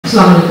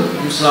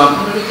இஸ்லாம்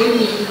அவருடைய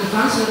கேள்வி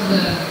பிரான்ஸ்ல இருந்த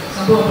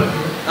சம்பவம் பற்றி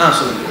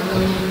சொல்லுங்க.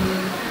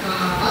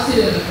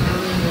 ஆசிரியர்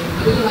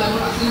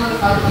அசிங்கமான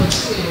பாடத்தை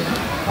வச்சு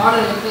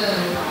பாடம் எடுத்த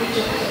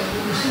டீச்சர்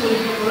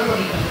முஸ்லீம் கொலை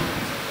பண்ணிட்டாங்க.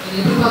 அது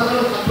எப்படி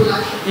பார்த்தாலும் தப்பு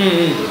தான்.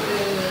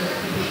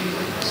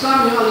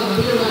 இஸ்லாமியோ அல்லது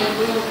நபிகள்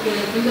நாயகமோ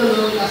கிண்டலோ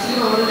இல்லை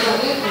அசிங்கமாக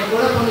வருவதாலே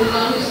கொலை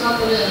பண்ணிருக்காங்க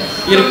இஸ்லாத்தில்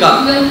இருக்கா?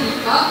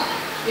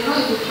 ஏன்னா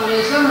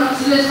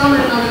சில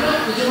இஸ்லாமிய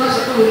நாடுகள் நிஜமான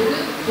சட்டம் இருக்கு,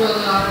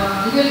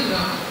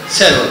 அங்கீகரிக்கிறாங்க.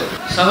 சரி,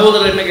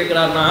 சகோதரர் என்ன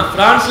கேட்குறாருன்னா,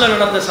 பிரான்ஸில்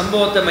நடந்த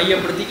சம்பவத்தை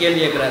மையப்படுத்தி கேள்வி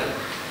கேட்குறாரு.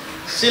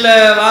 சில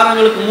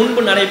வாரங்களுக்கு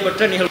முன்பு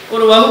நடைபெற்ற நிகழ்வு.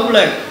 ஒரு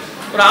வகுப்பில்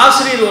ஒரு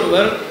ஆசிரியர்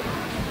ஒருவர்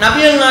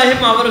நபிகள்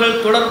நாயகம்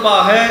அவர்கள்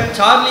தொடர்பாக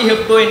சார்லி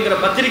ஹெப்டோ என்கிற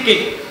பத்திரிகை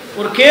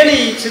ஒரு கேலி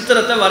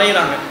சித்திரத்தை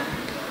வரைகிறாங்க.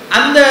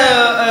 அந்த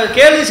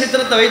கேலி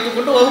சித்திரத்தை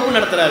வைத்துக்கொண்டு வகுப்பு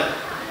நடத்துகிறார்.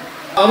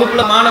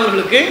 வகுப்பில்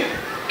மாணவர்களுக்கு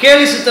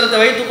கேலி சித்திரத்தை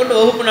வைத்துக்கொண்டு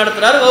வகுப்பு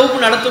நடத்துகிறார்.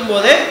 வகுப்பு நடத்தும்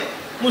போதே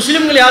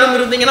முஸ்லீம்கள் யாரும்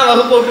இருந்தீங்கன்னா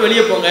வகுப்பை விட்டு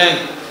வெளியே போங்க,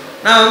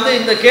 நான்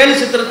இந்த கேலி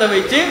சித்திரத்தை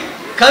வைத்து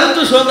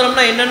கருத்து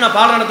சுதந்திரம்னா என்னென்ன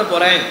பாடம் நடத்த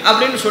போகிறேன்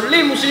அப்படின்னு சொல்லி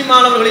முஸ்லீம்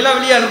மாணவர்களெல்லாம்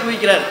வெளியே அனுப்பி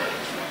வைக்கிறார்.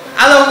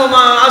 அதை அவங்க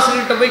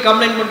ஆசிரியர்கிட்ட போய்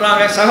கம்ப்ளைண்ட்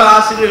பண்ணுறாங்க. சக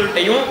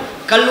ஆசிரியர்கள்ட்டையும்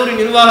கல்லூரி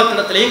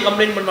நிர்வாகத்திடத்துலையும்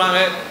கம்ப்ளைண்ட் பண்ணுறாங்க.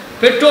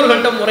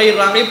 பெற்றோர்கள்ட்ட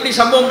முறையிடுறாங்க. இப்படி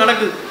சம்பவம்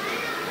நடக்குது.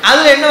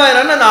 அதில் என்ன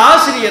ஆகிறாருன்னா, அந்த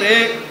ஆசிரியர்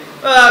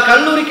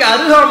கல்லூரிக்கு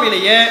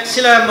அருகாமையிலேயே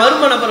சில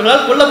மர்ம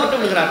நபர்களால் கொல்லப்பட்டு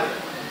விடுகிறார்.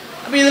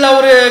 அப்போ இதில்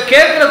ஒரு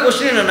கேட்குற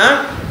கொஸ்டின் என்னென்னா,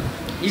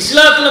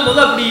 இஸ்லாத்தில்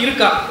முதல் அப்படி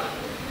இருக்கா?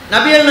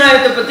 நபிகள்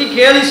நாயகத்தை பற்றி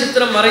கேலி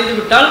சித்திரம் வரைந்து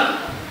விட்டால்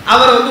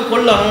அவரை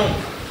கொல்லணும்,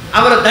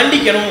 அவரை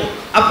தண்டிக்கணும்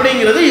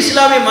அப்படிங்கிறது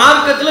இஸ்லாமிய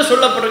மார்க்கத்தில்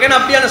சொல்லப்பட்டிருக்கேன்.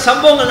 அப்படியான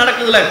சம்பவங்கள்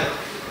நடக்குதுல்ல,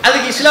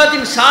 அதுக்கு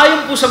இஸ்லாத்தின்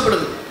சாயம்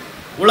பூசப்படுது.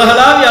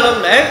 உலகளாவிய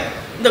அளவில்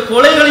இந்த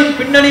கொலைகளின்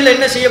பின்னணியில்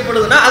என்ன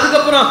செய்யப்படுதுன்னா,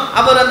 அதுக்கப்புறம்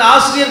அவர் அந்த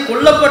ஆசிரியர்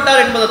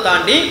கொல்லப்பட்டார் என்பதை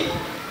தாண்டி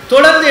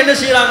தொடர்ந்து என்ன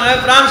செய்யறாங்க,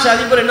 பிரான்ஸ்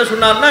அதிபர் என்ன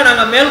சொன்னார்னா,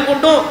 நாங்கள்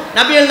மேற்கொண்டும்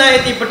நபிகள்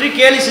நாயகத்தை பற்றி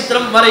கேலி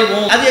சித்திரம்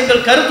வரைவோம், அது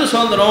எங்கள் கருத்து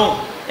சுதந்திரம்,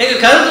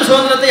 எங்கள் கருத்து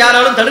சுதந்திரத்தை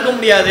யாராலும் தடுக்க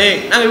முடியாது,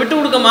 நாங்கள் விட்டு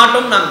கொடுக்க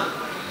மாட்டோம். நாங்கள்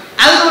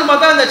அதுக்கப்புறம்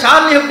பார்த்தா அந்த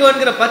சார்லி ஹெப்டோ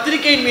என்கிற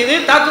பத்திரிகையின் மீது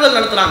தாக்குதல்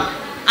நடத்துறாங்க.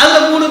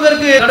 அதில் 3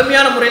 பேருக்கு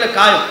கடுமையான முறையில்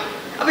காயம்.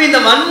 அப்போ இந்த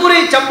வன்முறை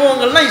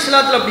சம்பவங்கள்லாம்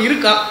இஸ்லாத்தில் அப்படி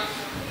இருக்கா?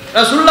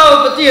 ரசூலுல்லாஹ்வை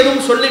பற்றி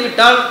எதுவும்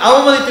சொல்லிவிட்டால்,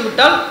 அவமதித்து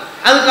விட்டால்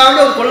அதுக்காக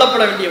அவர்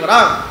கொல்லப்பட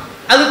வேண்டியவரா,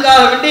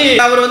 அதுக்காக வேண்டி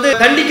அவர்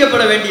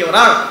தண்டிக்கப்பட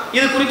வேண்டியவரா?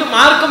 இது குறித்து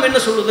மார்க்கம் என்ன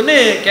சொல்லுதுன்னு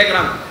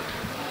கேட்குறாங்க.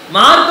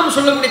 மார்க்கம்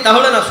சொல்லக்கூடிய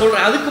தகவலை நான்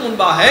சொல்கிறேன். அதுக்கு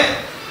முன்பாக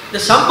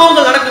இந்த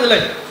சம்பவங்கள் நடக்குதுல்ல,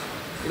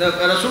 இந்த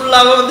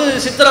ரசூலுல்லாஹ்வை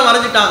சித்திரம்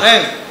வரைஞ்சிட்டாங்க,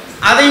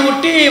 அதை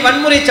ஒட்டி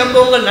வன்முறை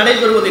சம்பவங்கள்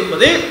நடைபெறுவது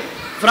என்பது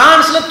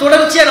பிரான்ஸில்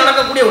தொடர்ச்சியாக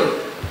நடக்கக்கூடிய ஒன்று.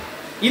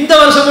 இந்த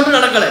வருஷம் மட்டும்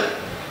நடக்கலை,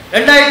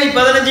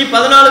 2015,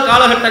 14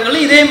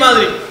 காலகட்டங்களில் இதே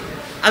மாதிரி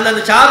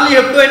அந்த சார்லி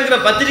ஹெப்டோ என்கிற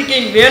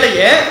பத்திரிகையின்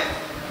வேலையை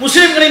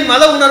முஸ்லிம்களின்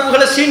மத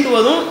உணர்வுகளை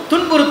சீண்டுவதும்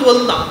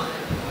துன்புறுத்துவதும் தான்.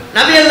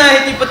 நபிகள்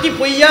நாயகத்தை பற்றி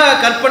பொய்யா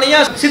கற்பனையா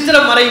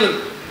சித்திரம் வரைவது,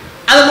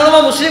 அது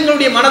மூலமாக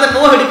முஸ்லிம்களுடைய மனதை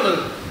நோகடிப்பது,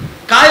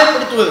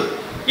 காயப்படுத்துவது,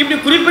 இப்படி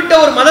குறிப்பிட்ட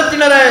ஒரு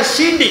மதத்தினரை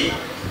சீண்டி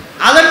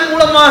அதன்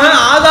மூலமாக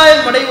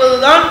ஆதாயம் அடைவது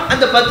தான்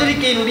அந்த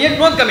பத்திரிகையினுடைய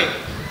நோக்கமே.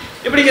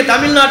 இப்படி இங்கே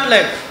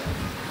தமிழ்நாட்டில்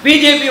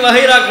பிஜேபி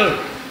வகைராக்கள்,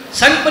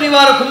 சங்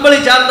பரிவார கும்பலை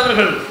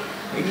சார்ந்தவர்கள்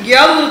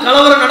எங்கேயாவது ஒரு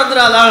கலவரம்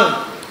நடந்துடாதான்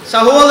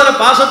சகோதர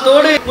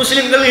பாசத்தோடு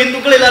முஸ்லிம்கள்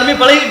இந்துக்கள் எல்லாருமே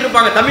பழகிட்டு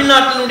இருப்பாங்க.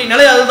 தமிழ்நாட்டினுடைய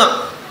நிலை அதுதான்.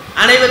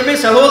 அனைவருமே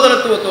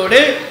சகோதரத்துவத்தோடு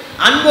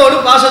அன்போடு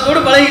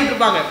பாசத்தோடு பழகிட்டு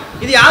இருப்பாங்க.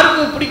 இது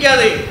யாருக்கும்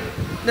பிடிக்காது.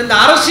 இந்த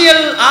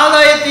அரசியல்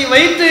ஆதாயத்தை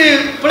வைத்து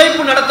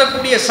பிழைப்பு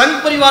நடத்தக்கூடிய சங்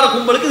பரிவார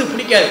கும்பலுக்கு இது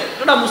பிடிக்காது.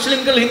 ஏன்னா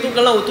முஸ்லிம்கள்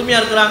இந்துக்கள்லாம்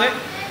ஒத்துமையாக இருக்கிறாங்க,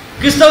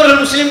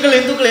 கிறிஸ்தவர்கள் முஸ்லிம்கள்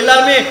இந்துக்கள்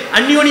எல்லாருமே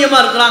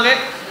அந்யோன்யமாக இருக்கிறாங்க,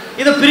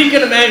 இதை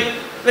பிரிக்கணுமே,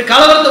 இந்த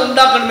கலவரத்தை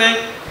உண்டாக்கணுமே,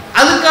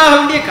 அதுக்காக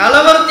வேண்டிய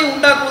கலவரத்தை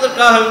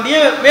உண்டாக்குவதற்காக வேண்டிய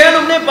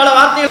வேணும்னே பல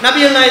வார்த்தைகள்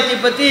நபிகள் நாயகத்தை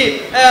பற்றி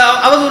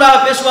அவதூறாக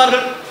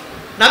பேசுவார்கள்.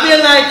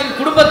 நபிகள் நாயகத்தின்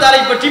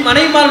குடும்பத்தாரை பற்றி,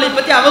 மனைவிமார்களை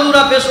பற்றி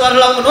அவதூறாக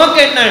பேசுவார்கள். அவங்க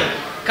நோக்கம் என்ன?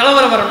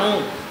 கலவரம்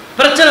வரணும்,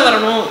 பிரச்சனை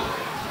வரணும்,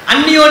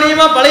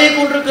 அந்நியோன்யமாக பழகி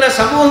கொண்டிருக்கிற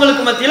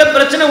சமூகங்களுக்கு மத்தியில்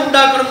பிரச்சனை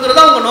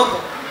உண்டாக்கணுங்கிறதா அவங்க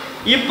நோக்கம்.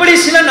 இப்படி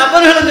சில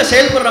நபர்களுக்கு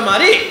செயல்படுற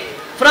மாதிரி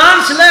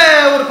பிரான்ஸில்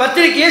ஒரு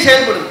பத்திரிகையே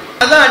செயல்படுது.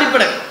 அதுதான்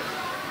அடிப்படை.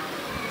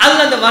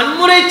 அதில் அந்த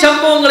வன்முறை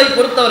சம்பவங்களை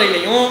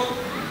பொறுத்தவரையிலையும்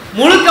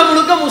முழுக்க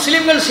முழுக்க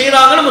முஸ்லீம்கள்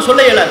செய்கிறாங்க நம்ம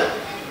சொல்ல இயலாது.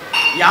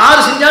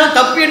 யார் செஞ்சாலும்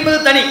தப்பு என்பது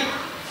தனி.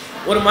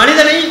 ஒரு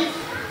மனிதனை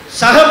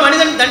சக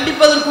மனிதன்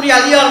தண்டிப்பதற்குரிய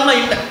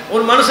அதிகாரம்லாம் இல்லை.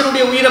 ஒரு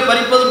மனுஷனுடைய உயிரை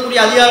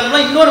பறிப்பதற்குரிய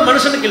அதிகாரம்லாம் இன்னொரு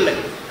மனுஷனுக்கு இல்லை.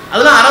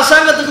 அதெல்லாம்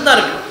அரசாங்கத்துக்கு தான்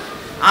இருக்கு.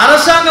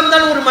 அரசாங்கம்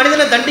தான் ஒரு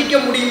மனிதனை தண்டிக்க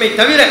முடியுமே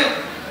தவிர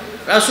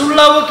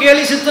ரசூலுல்லாஹ்வை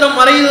கேலி சித்திரம்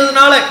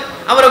வரைகிறதுனால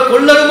அவரை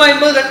கொல்லணுமா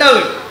என்பது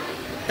ரெண்டாவது.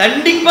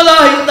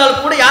 தண்டிப்பதாக இருந்தால்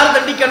கூட யார்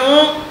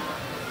தண்டிக்கணும்?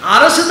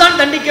 அரசு தான்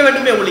தண்டிக்க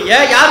வேண்டுமே ஒழிய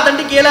யார்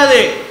தண்டிக்க இயலாது.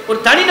 ஒரு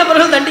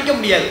தனிநபர்கள் தண்டிக்க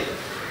முடியாது.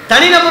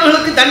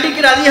 தனிநபர்களுக்கு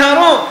தண்டிக்கிற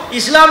அதிகாரம்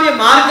இஸ்லாமிய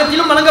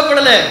மார்க்கத்திலும்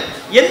வழங்கப்படலை,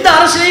 எந்த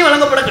அரசியலையும்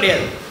வழங்கப்பட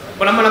கிடையாது.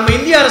 இப்போ நம்ம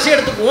இந்திய அரசை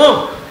எடுத்துக்குவோம்.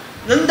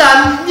 இந்த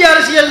இந்திய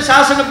அரசியல்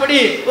சாசனப்படி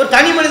ஒரு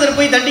தனி மனிதர்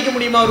போய் தண்டிக்க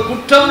முடியுமா? ஒரு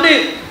குற்றம்னு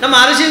நம்ம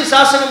அரசியல்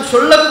சாசனம்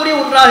சொல்லக்கூடிய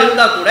ஒன்றாக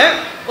இருந்தால் கூட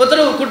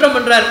ஒருத்தர் ஒரு குற்றம்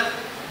பண்றார்,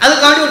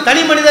 அதுக்காண்டி ஒரு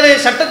தனி மனிதரை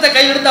சட்டத்தை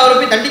கையெடுத்து அவரை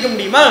போய் தண்டிக்க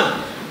முடியுமா?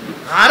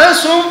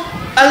 அரசும்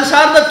அது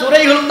சார்ந்த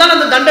துறைகளும் தான்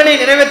அந்த தண்டனையை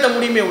நிறைவேற்ற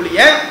முடியுமே ஒழிய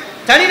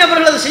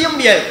தனிநபர்கள் அதை செய்ய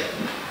முடியாது.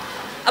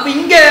 அப்ப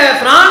இங்க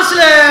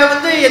பிரான்ஸ்ல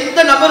வந்து எந்த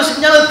நபர்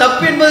செஞ்சாலும்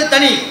தப்பு என்பது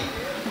தனி,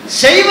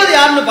 செய்வது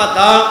யாருன்னு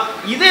பார்த்தா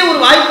இதை ஒரு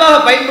வாய்ப்பாக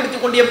பயன்படுத்தி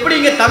கொண்டு எப்படி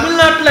இங்க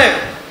தமிழ்நாட்டில்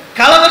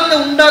கலவரத்தை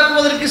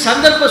உண்டாக்குவதற்கு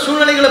சந்தர்ப்ப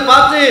சூழ்நிலைகளை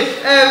பார்த்து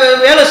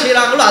வேலை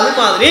செய்யறாங்களோ அது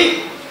மாதிரி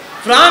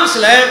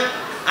பிரான்ஸ்ல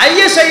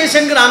ISIS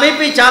என்கிற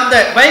அமைப்பை சார்ந்த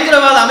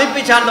பயங்கரவாத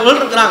அமைப்பை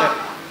சார்ந்தவர்கள் இருக்கிறாங்க.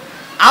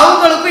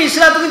 அவங்களுக்கும்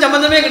இஸ்லாத்துக்கும்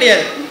சம்பந்தமே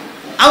கிடையாது.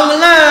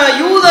 அவங்கெல்லாம்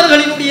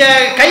யூதர்களினுடைய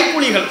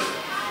கைக்கூலிகள்,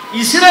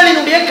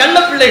 இஸ்ரேலினுடைய கள்ள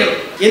பிள்ளைகள்.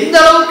 எந்த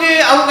அளவுக்கு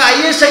அவங்க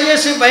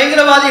ISIS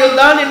பயங்கரவாதிகள்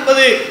தான்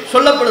என்பது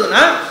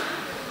சொல்லப்படுதுன்னா,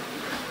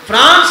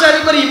 பிரான்ஸ்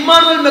அதிபர்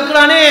இம்மானுவேல்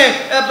மெக்ரானே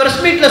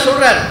பிரஸ் மீட்ல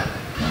சொல்றார்,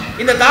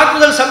 இந்த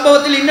தாக்குதல்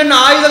சம்பவத்தில் என்னென்ன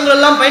ஆயுதங்கள்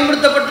எல்லாம்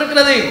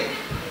பயன்படுத்தப்பட்டிருக்கிறது,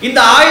 இந்த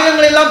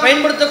ஆயுதங்கள் எல்லாம்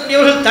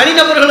பயன்படுத்தக்கூடியவர்கள்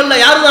தனிநபர்கள் அல்ல,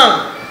 யார் தான்?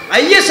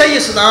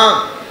 ISIS தான்.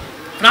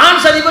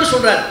 பிரான்ஸ் அதிபர்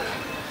சொல்றார்.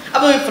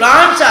 அப்போ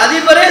பிரான்ஸ்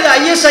அதிபரே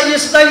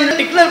ISIS தான்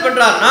டிக்ளேர்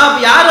பண்றாருன்னா அப்ப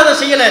யார் அதை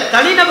செய்யல?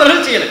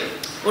 தனிநபர்கள் செய்யல.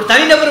 ஒரு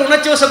தனிநபர்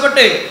உணர்ச்சி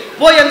வசப்பட்டு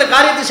போய் அந்த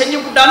காரியத்தை செஞ்சு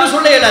விட்டான்னு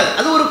சொல்ல இயலாது.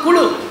 அது ஒரு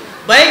குழு,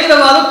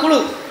 பயங்கரவாத குழு.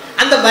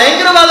 அந்த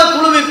பயங்கரவாத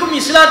குழுவிற்கும்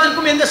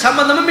இஸ்லாத்திற்கும் எந்த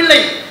சம்பந்தமும் இல்லை.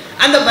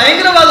 அந்த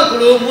பயங்கரவாத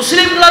குழு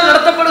முஸ்லிம்களால்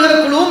நடத்தப்படுகிற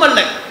குழுவும்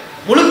அல்ல.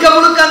 முழுக்க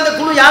முழுக்க அந்த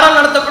குழு யாரால்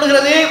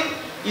நடத்தப்படுகிறது?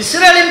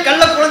 இஸ்ரேலின்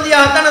கள்ள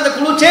குழந்தையாகத்தான் அந்த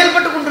குழு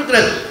செயல்பட்டு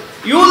கொண்டிருக்கிறது.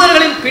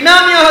 யூதர்களின்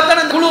பினாமியாகத்தான்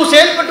அந்த குழு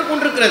செயல்பட்டு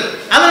கொண்டிருக்கிறது.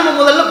 அதை நம்ம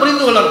முதல்ல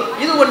புரிந்து கொள்ளணும்.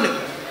 இது ஒண்ணு.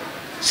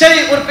 சரி,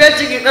 ஒரு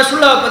பேச்சுக்கு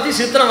ரசூலுல்லாஹ் பத்தி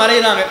சித்திரம்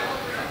வரைகிறாங்க.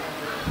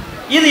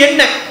 இது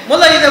என்ன?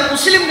 முதல்ல இதை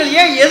முஸ்லிம்கள்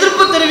ஏன்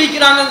எதிர்ப்பு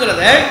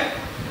தெரிவிக்கிறாங்கிறத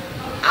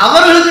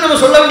அவர்களுக்கு நம்ம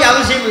சொல்ல வேண்டிய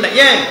அவசியம் இல்லை.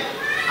 ஏன்?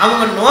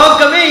 அவங்க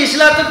நோக்கமே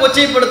இஸ்லாத்தை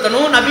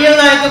கொச்சைப்படுத்தணும், நபிகள்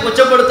நாயகத்தை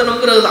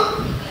கொச்சைப்படுத்தணுங்கிறது தான்.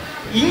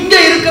 இங்க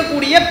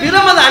இருக்கக்கூடிய பிற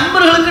மத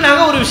அன்பர்களுக்கு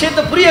நாங்கள் ஒரு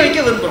விஷயத்தை புரிய வைக்க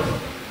விரும்புகிறோம்.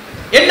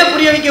 என்ன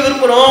புரிய வைக்க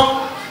விரும்புகிறோம்?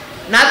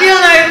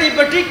 நபிகள் நாயகத்தை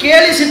பற்றி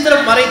கேலி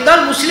சித்திரம்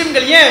வரைத்தால்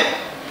முஸ்லிம்கள் ஏன்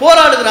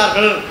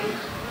போராடுகிறார்கள்?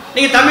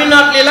 நீங்க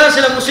தமிழ்நாட்டிலாம்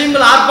சில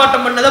முஸ்லிம்கள்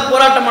ஆர்ப்பாட்டம் பண்ணதை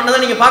போராட்டம் பண்ணதை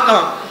நீங்க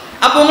பார்க்கலாம்.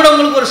 அப்போ கூட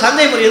உங்களுக்கு ஒரு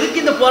சந்தேகம் வரும்,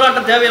 எதுக்கு இந்த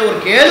போராட்டம் தேவையா? ஒரு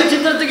கேலி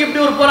சித்திரத்துக்கு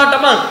இப்படி ஒரு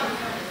போராட்டமா?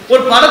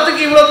 ஒரு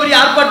படத்துக்கு இவ்வளோ பெரிய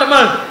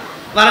ஆர்ப்பாட்டமா?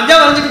 வரைஞ்சா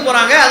வரைஞ்சிட்டு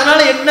போறாங்க, அதனால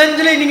என்னன்னு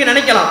சொல்லி நீங்க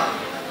நினைக்கலாம்.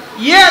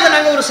 ஏன் அதை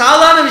நாங்கள் ஒரு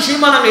சாதாரண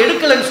விஷயமா நாங்கள்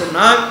எடுக்கலன்னு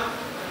சொன்னா,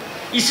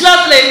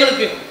 இஸ்லாத்துல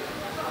எங்களுக்கு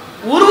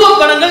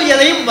உருவப்படங்கள்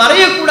எதையும்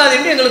வரையக்கூடாது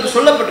என்று எங்களுக்கு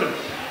சொல்லப்பட்டிருக்கு.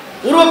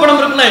 உருவப்படம்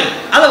இருக்குல்ல,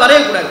 அதை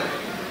வரையக்கூடாது.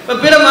 இப்போ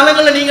பிற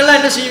மதங்களில் நீங்கள்லாம்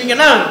என்ன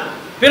செய்வீங்கன்னா,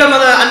 பிற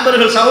மத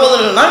அன்பர்கள்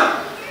சகோதரர்கள்லாம்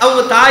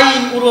அவங்க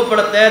தாயின்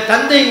உருவப்படத்தை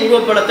தந்தையின்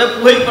உருவப்படத்தை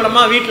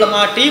புகைப்படமாக வீட்டில்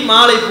மாட்டி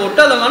மாலை போட்டு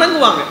அதை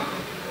வணங்குவாங்க.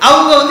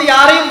 அவங்க வந்து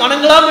யாரையும்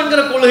வணங்கலாம்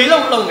என்கிற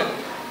கொள்கையில் உள்ளவங்க.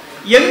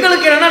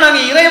 எங்களுக்கு என்னன்னா,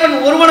 நாங்கள் இறைவன்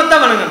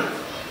ஒருவனைத்தான் வணங்கணும்.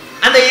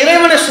 அந்த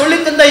இறைவனை சொல்லி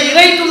தந்த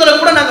இறை தூதரை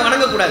கூட நாங்கள்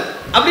வணங்கக்கூடாது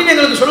அப்படின்னு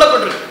எங்களுக்கு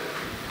சொல்லப்பட்டிருக்கு.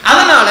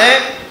 அதனால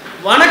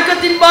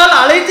வணக்கத்தின்பால்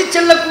அழைத்து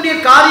செல்லக்கூடிய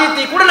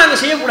காரியத்தை கூட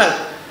நாங்கள் செய்யக்கூடாது.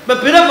 இப்போ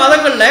பிற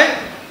மதங்களில்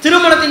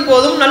திருமணத்தின்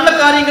போதும் நல்ல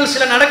காரியங்கள்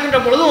சில நடக்கின்ற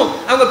பொழுதும்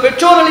அவங்க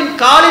பெற்றோர்களின்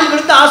காலில்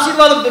விழுந்து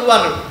ஆசீர்வாதம்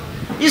பெறுவார்கள்.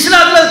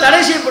 இஸ்லாத்தில் அது தடை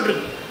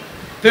செய்யப்பட்டிருக்கு.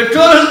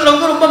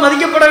 பெற்றோர்கள் ரொம்ப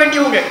மதிக்கப்பட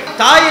வேண்டியவங்க.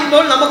 தாய்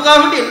என்பவள்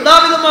நமக்காக எல்லா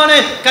விதமான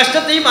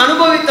கஷ்டத்தையும்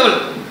அனுபவித்தவள்.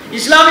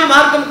 இஸ்லாமிய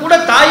மார்க்கம் கூட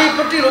தாயை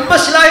பற்றி ரொம்ப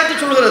சிலாயத்தை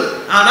சொல்கிறது.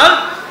 ஆனால்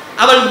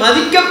அவள்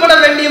மதிக்கப்பட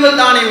வேண்டியவள்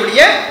தானே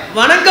ஒழிய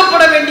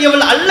வணங்கப்பட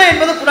வேண்டியவள் அல்ல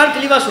என்பதை குர்ஆன்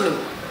தெளிவாக சொல்லுது.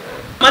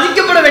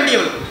 மதிக்கப்பட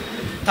வேண்டியவள்,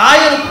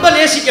 தாயை ரொம்ப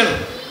நேசிக்கணும்,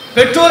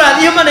 பெற்றோர்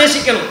அதிகமாக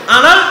நேசிக்கணும்.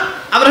 ஆனால்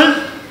அவர்கள்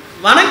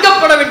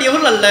வணங்கப்பட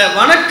வேண்டியவர்கள் அல்ல.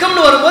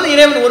 வணக்கம்னு வரும்போது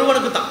இறைவன்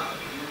ஒருவனுக்கு தான்.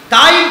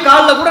 தாயின்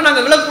காலில் கூட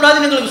நாங்கள்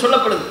விழக்கூடாதுன்னு எங்களுக்கு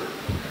சொல்லப்படுது.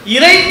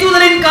 இறை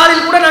தூதரின்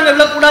காலில் கூட நாங்கள்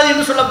விழக்கூடாது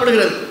என்று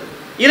சொல்லப்படுகிறது.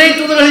 இறை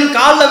தூதர்களின்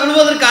காலில்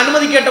விழுவதற்கு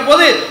அனுமதி கேட்ட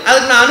போது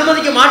அதுக்கு நான்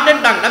அனுமதிக்க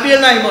மாட்டேன்ட்டாங்க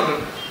நபிகள் நாயகம்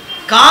அவர்கள்.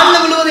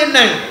 காலில் விழுவது என்ன?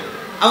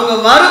 அவங்க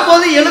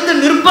வரும்போது எழுந்து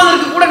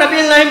நிற்பதற்கு கூட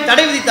நபிகள் நாயகம்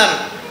தடை விதித்தாங்க.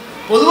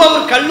 பொதுவாக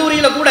ஒரு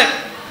கல்லூரியில் கூட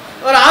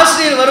ஒரு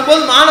ஆசிரியர்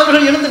வரும்போது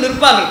மாணவர்கள் எழுந்து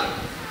நிற்பார்கள்.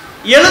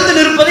 எழுந்து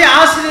நிற்பதை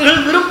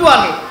ஆசிரியர்கள்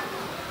விரும்புவார்கள்.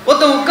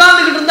 ஒருத்தன்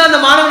உட்கார்ந்துக்கிட்டு இருந்தால் அந்த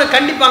மாணவனை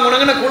கண்டிப்பாங்க,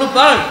 உனக்கு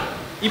கொழுப்பான்,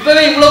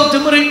 இப்பவே இவ்வளவு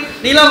திமிரு,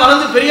 நீலாம்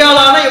வளர்ந்து பெரிய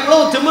ஆளானா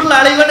எவ்வளவு திமிரில்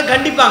அலைவன்னு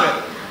கண்டிப்பாங்க.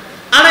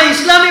 ஆனால்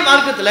இஸ்லாமிய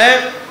மார்க்கத்தில்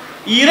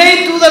இறை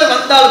தூதர்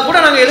வந்தால் கூட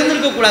நாங்கள்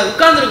எழுந்திருக்க கூடாது,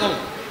 உட்கார்ந்துருக்கோம்.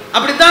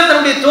 அப்படித்தான்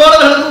தன்னுடைய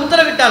தோழர்களுக்கு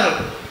உத்தரவிட்டார்கள்.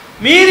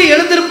 மீறி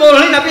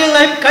எழுந்திருப்பவர்களை நபிகள்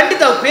நாயகம்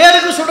கண்டித்தார்.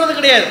 பேருக்கு சொல்றது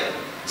கிடையாது.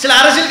 சில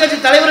அரசியல் கட்சி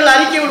தலைவர்கள்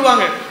அறிக்கை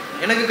விடுவாங்க,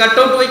 எனக்கு கட்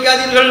அவுட்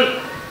வைக்காதீர்கள்,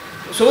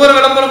 சுவர்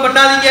விளம்பரம்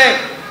பண்ணாதீங்க,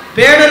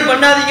 பேனர்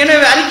பண்ணாதீங்கன்னு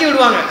அறிக்கை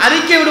விடுவாங்க.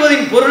 அறிக்கை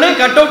விடுவதின் பொருளே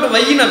கட் அவுட்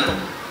வையின்னு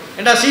அர்த்தம்.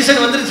 ஏண்டா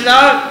சீசன் வந்துருச்சுடா,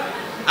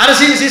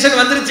 அரசியல் சீசன்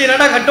வந்துருச்சு,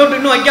 என்னடா கட் அவுட்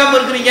இன்னும் வைக்காம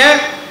இருக்கிறீங்க,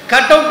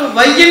 கட் அவுட்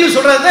வையின்னு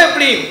சொல்றது தான்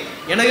எப்படி,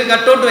 எனக்கு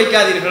கட் அவுட்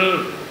வைக்காதீர்கள்.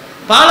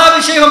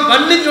 பாலாபிஷேகம்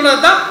பண்ணுன்னு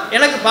சொல்றது தான்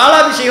எனக்கு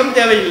பாலாபிஷேகம்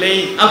தேவையில்லை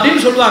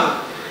அப்படின்னு சொல்லுவாங்க.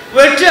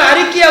 வெற்று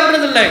அறிக்கை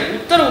விடுறது இல்லை,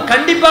 உத்தரவு,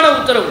 கண்டிப்பான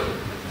உத்தரவு.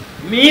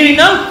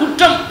 மீறினால்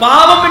குற்றம்,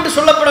 பாவம் என்று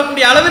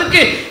சொல்லப்படக்கூடிய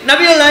அளவிற்கு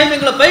நபிகள் நாயகம்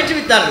எங்களை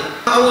பயிற்றுவித்தார்கள்.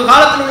 அவங்க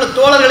காலத்தில் உள்ள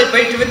தோழர்களை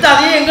பயிற்றுவித்து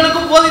அதையே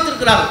எங்களுக்கும்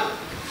போதித்திருக்கிறார்கள்.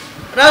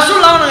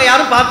 ரசூலுல்லாஹ்வை நாங்கள்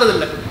யாரும்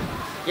பார்த்ததில்லை.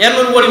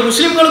 200 கோடி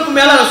முஸ்லிம்களுக்கும்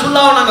மேலே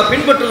ரசூலுல்லாஹ்வை நாங்கள்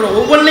பின்பற்றுகிறோம்,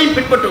 ஒவ்வொன்றையும்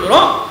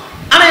பின்பற்றுகிறோம்.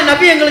 ஆனால்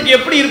நபி எங்களுக்கு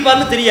எப்படி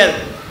இருப்பார்னு தெரியாது.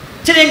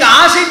 சரி, எங்கள்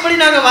ஆசைப்படி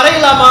நாங்கள்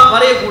வரையலாமா?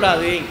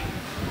 வரையக்கூடாது.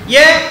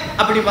 ஏன்?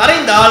 அப்படி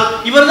வரைந்தால்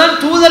இவர் தான்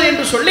தூதர்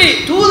என்று சொல்லி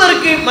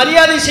தூதருக்கு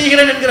மரியாதை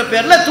செய்கிறேன் என்கிற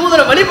பேரில்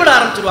தூதரை வழிபட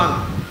ஆரம்பிச்சிருவாங்க.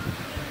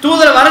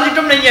 தூதரை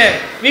வரைஞ்சிட்டோம் நீங்க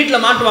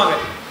வீட்டில் மாட்டுவாங்க.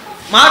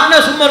 மாட்டினா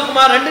சும்மா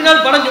இருக்குமா? 2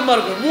 நாள் படம் சும்மா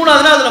இருக்கும்.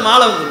 3வது நாள் அதில்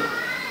மாலை வந்துடும்.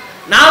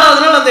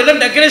 4வது நாள் அந்த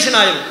இடம் டெக்கரேஷன்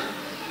ஆயிடும்.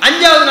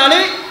 5வது நாள்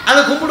அதை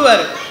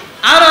கும்பிடுவார்.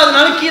 6வது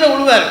நாள் கீழே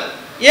விழுவார்.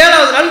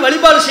 7வது நாள்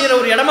வழிபாடு செய்கிற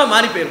ஒரு இடமா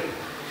மாறி போயிடும்.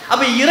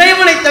 அப்போ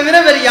இறைவனை தவிர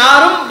வேறு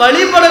யாரும்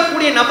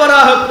வழிபடக்கூடிய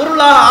நபராக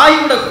பொருளாக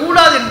ஆகிவிடக்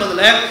கூடாது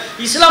என்பதில்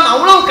இஸ்லாம்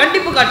அவ்வளவு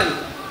கண்டிப்பு காட்டுது.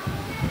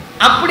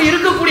 அப்படி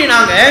இருக்கக்கூடிய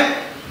நாங்கள்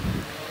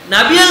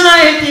நபிகள்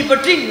நாயகத்தை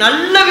பற்றி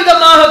நல்ல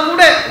விதமாக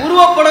கூட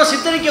உருவப்படம்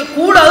சித்தரிக்க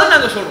கூடாதுன்னு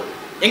நாங்கள் சொல்றோம்.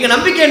 எங்க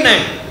நம்பிக்கை என்ன?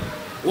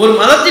 ஒரு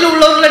மதத்தில்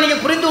உள்ளவர்களை நீங்க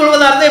புரிந்து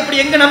கொள்வதா இருந்தால்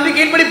இப்படி எங்க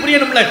நம்பிக்கையின்படி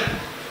புரியணும்ல.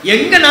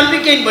 எங்க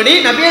நம்பிக்கையின்படி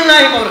நபிகள்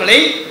நாயகம் அவர்களை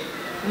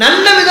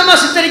நல்ல விதமா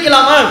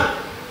சித்தரிக்கலாமா?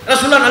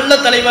 ரசூலுல்லாஹ் நல்ல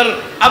தலைவர்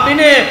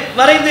அப்படின்னு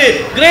வரைந்து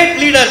கிரேட்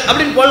லீடர்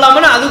அப்படின்னு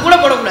போடலாமா? அது கூட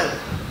போடக்கூடாது.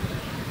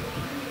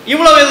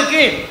 இவ்வளவு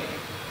எதுக்கு?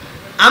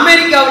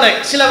 அமெரிக்காவில்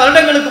சில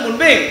வருடங்களுக்கு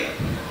முன்பு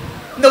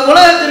இந்த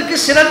உலகத்திற்கு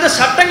சிறந்த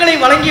சட்டங்களை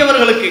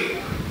வழங்கியவர்களுக்கு,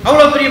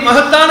 அவ்வளவு பெரிய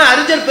மகத்தான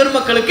அறிஞர்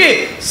பெருமக்களுக்கு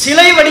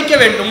சிலை வடிக்க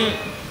வேண்டும்,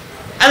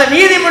 அதை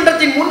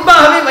நீதிமன்றத்தின்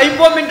முன்பாகவே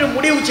வைப்போம் என்று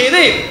முடிவு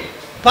செய்து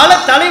பல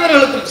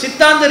தலைவர்களுக்கும்,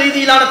 சித்தாந்த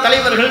ரீதியிலான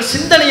தலைவர்கள்,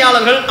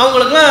 சிந்தனையாளர்கள்,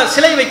 அவங்களுக்குலாம்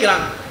சிலை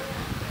வைக்கிறாங்க.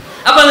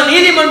 அப்ப அந்த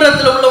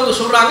நீதிமன்றத்தில் உள்ளவங்க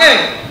சொல்றாங்க,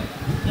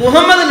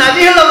 முகமது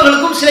நபிகள்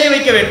அவர்களுக்கும் சிலை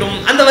வைக்க வேண்டும்.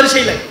 அந்த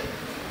வரிசையில்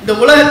இந்த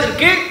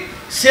உலகத்திற்கு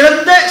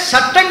சிறந்த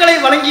சட்டங்களை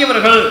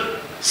வழங்கியவர்கள்,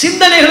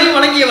 சிந்தனைகளை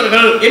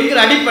வழங்கியவர்கள் என்கிற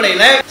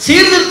அடிப்படையில்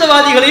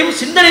சீர்திருத்தவாதிகளையும்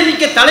சிந்தனை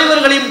மிக்க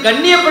தலைவர்களையும்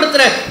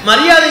கண்ணியப்படுத்துற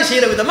மரியாதை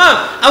செய்யற விதமா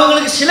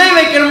அவங்களுக்கு சிலை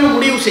வைக்கணும்னு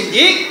முடிவு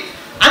செஞ்சு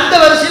அந்த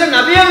வரிசையில்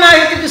நபிகள்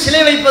நாயகத்துக்கு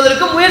சிலை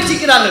வைப்பதற்கு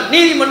முயற்சிக்கிறார்கள்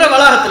நீதிமன்ற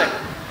வளாகத்தில்.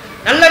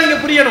 நல்லா நீங்க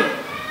புரியணும்,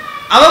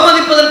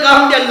 அவமதிப்பதற்காக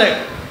வேண்டிய அல்ல.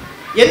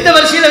 எந்த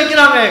வரிசையில்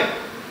வைக்கிறாங்க?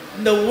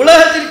 இந்த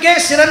உலகத்திற்கே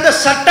சிறந்த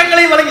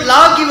சட்டங்களை வழங்கி,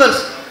 லா கிவர்ஸ்,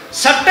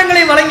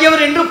 சட்டங்களை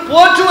வழங்கியவர் என்று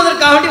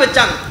போற்றுவதற்காக வேண்டி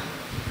வச்சாங்க.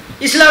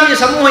 இஸ்லாமிய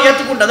சமூகம்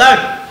ஏற்றுக்கொண்டதா?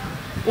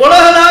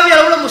 உலகளாவிய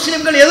அளவில்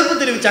முஸ்லிம்கள் எதிர்ப்பு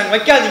தெரிவிச்சாங்க,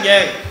 வைக்காதீங்க,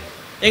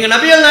 எங்க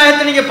நபிகள்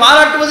நாயகத்தை நீங்க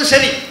பாராட்டுவது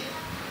சரி,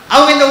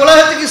 அவங்க இந்த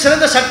உலகத்துக்கு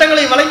சிறந்த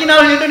சட்டங்களை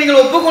வழங்கினார்கள் என்று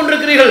நீங்கள்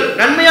ஒப்புக்கொண்டிருக்கிறீர்கள்,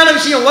 நன்மையான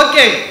விஷயம்,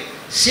 ஓகே,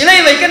 சிலை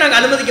வைக்க நாங்கள்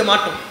அனுமதிக்க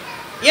மாட்டோம்.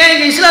 ஏன்?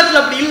 எங்க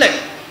இஸ்லாத்தில் அப்படி இல்லை.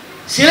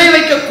 சிலை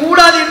வைக்க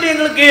கூடாது என்று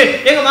எங்களுக்கு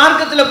எங்க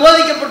மார்க்கத்தில்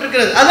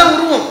போதிக்கப்பட்டிருக்கிறது. அதான்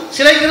உருவம்,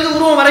 சிலைங்கிறது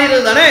உருவம்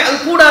வரைகிறது தானே, அது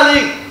கூடாது.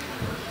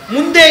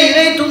 முந்தைய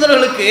இறை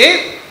தூதர்களுக்கு,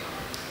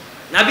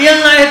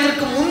 நபிகள்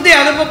நாயகத்திற்கு முந்தைய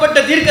அனுப்பப்பட்ட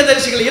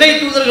தீர்க்கதரிசிகள், இறை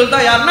தூதர்கள்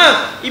தான் யாருன்னா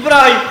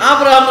இப்ராஹிம்,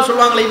 ஆபிரகாம்னு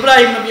சொல்லுவாங்களே,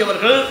 இப்ராஹிம் நபி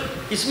அவர்கள்,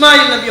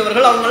 இஸ்மாயில் நபி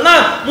அவர்கள்,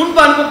 அவங்கெல்லாம் முன்பு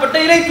அனுப்பப்பட்ட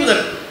இறை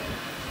தூதர்.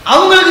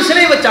 அவங்களுக்கு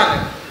சிலை வச்சாங்க.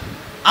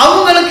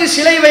 அவங்களுக்கு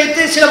சிலை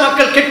வைத்து சில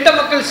மக்கள், கெட்ட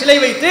மக்கள் சிலை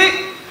வைத்து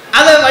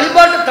அதை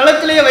வழிபாட்டு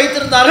தளத்திலேயே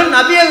வைத்திருந்தார்கள்.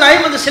 நபிகள்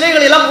நாயகம் அந்த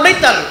சிலைகளை எல்லாம்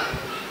உடைத்தார்கள்.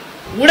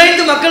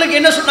 உடைந்து மக்களுக்கு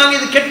என்ன சொன்னாங்க?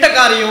 இது கெட்ட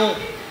காரியம்,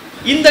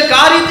 இந்த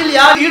காரியத்தில்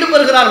யார்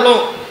ஈடுபடுகிறார்களோ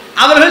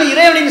அவர்கள்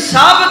இறைவனின்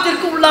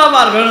சாபத்திற்கு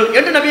உள்ளாவார்கள்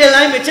என்று நபிகள்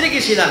நாயகம்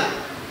எச்சரிக்கை செய்தார்கள்.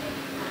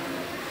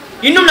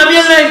 இன்னும்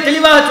நபிகள் நாயகம்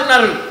தெளிவாக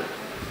சொன்னார்கள்,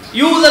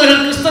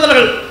 யூதர்கள்,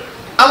 கிறிஸ்தவர்கள்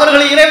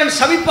அவர்களை இறைவன்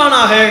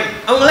சபிப்பானாக,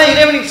 அவங்களாம்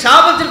இறைவனின்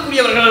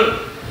சாபத்திற்குரியவர்கள்.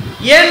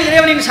 ஏன்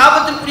இறைவனின்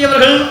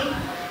சாபத்திற்குரியவர்கள்?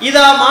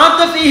 இதா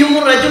மாத்த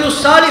ஃபீஹிமுர் ரஜுலு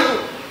ஸாலிஹு,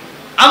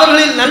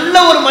 அவர்களில் நல்ல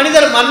ஒரு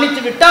மனிதர்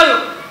மரணித்து விட்டால்,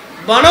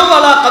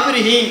 பனவலா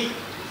கபிரிஹி,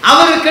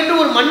 அவருக்கென்று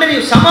ஒரு மன்னரை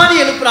சமாதி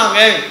எழுப்புறாங்க,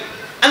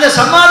 அந்த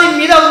சமாதியின்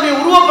மீது அவருடைய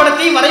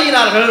உருவப்படத்தை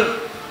வரைகிறார்கள்,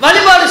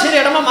 வழிபாடு செய்கிற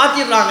இடமா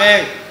மாத்திடுறாங்க.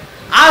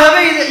 ஆகவே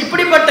இது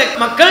இப்படிப்பட்ட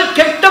மக்கள்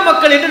கெட்ட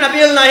மக்கள் என்று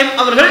நபிகள் நாயகம்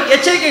அவர்கள்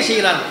எச்சரிக்கை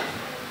செய்கிறார்கள்.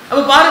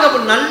 அப்ப பாருங்க, அப்ப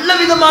நல்ல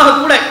விதமாக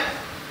கூட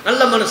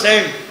நல்ல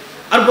மனுஷன்,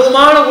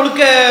 அற்புதமான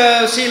ஒழுக்க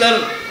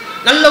சீலர்,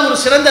 நல்ல ஒரு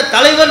சிறந்த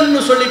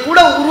தலைவர்னு சொல்லி கூட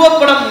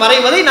உருவப்படம்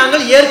வரைவதை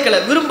நாங்கள் ஏற்கல,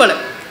 விரும்பலை.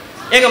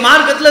 எங்க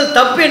மார்க்கத்தில் அது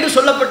தப்பு என்று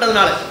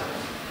சொல்லப்பட்டதுனால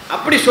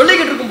அப்படி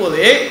சொல்லிக்கிட்டு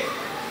இருக்கும்போது,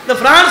 இந்த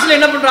பிரான்ஸ்ல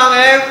என்ன பண்றாங்க?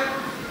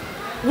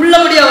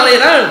 உள்ளபடியா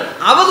வரைகிறான்,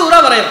 அவதூறா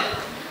வரையலாம்.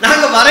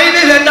 நாங்க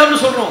வரையவே வேண்டாம்னு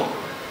சொல்றோம்.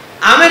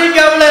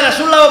 அமெரிக்காவில்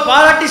ரசூலுல்லாவை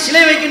பாராட்டி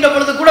சிலை வைக்கின்ற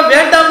பொழுது கூட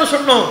வேண்டாம்னு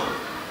சொன்னோம்,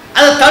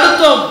 அதை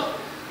தடுத்தோம்.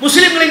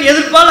 முஸ்லிம்களின்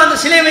எதிர்ப்பால் அந்த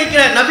சிலை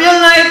வைக்கிற,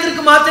 நபிகள்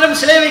நாயகத்திற்கு மாத்திரம்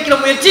சிலை வைக்கிற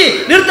முயற்சி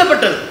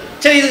நிறுத்தப்பட்டது.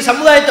 சரி, இது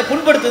சமுதாயத்தை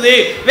புண்படுத்துது,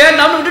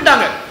 வேண்டாம்னு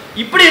விட்டுட்டாங்க.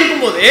 இப்படி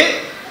இருக்கும்போது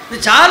இந்த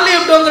சார்லி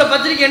எப்டோங்கிற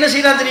பத்திரிகை என்ன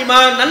செய்யலாம் தெரியுமா?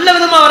 நல்ல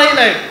விதமா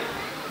வரையல.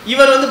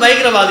 இவர்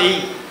பயங்கரவாதி,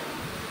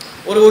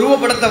 ஒரு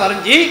உருவப்படத்தை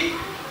வரைஞ்சி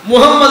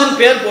முகம்மதுன்னு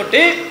பேர்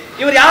போட்டு,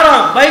 இவர்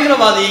யாரும்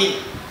பயங்கரவாதி,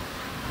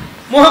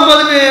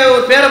 முகம்மதுன்னு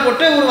ஒரு பேரை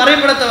போட்டு ஒரு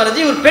வரைபடத்தை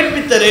வரைஞ்சி ஒரு பெண்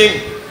பித்தரு,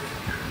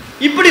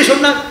 இப்படி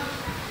சொன்னாங்க.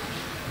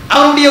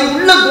 அவருடைய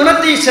உள்ள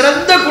குணத்தை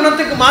சிறந்த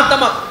குணத்துக்கு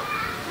மாற்றமா,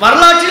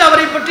 வரலாற்றில்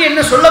அவரை பற்றி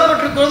என்ன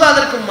சொல்லப்பட்டிருக்கிறதோ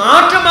அதற்கு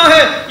மாற்றமாக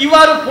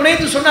இவ்வாறு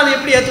புனைந்து சொன்னால் அதை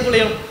எப்படி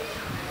ஏற்றுக்கொள்ளும்?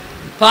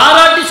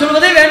 பாராட்டி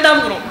சொல்வதே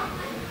வேண்டாம்ங்கிறோம்.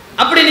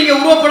 அப்படி நீங்க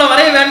உருவப்படம்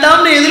வரைய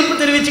வேண்டாம்னு எதிர்ப்பு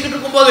தெரிவிச்சுக்கிட்டு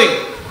இருக்கும் போது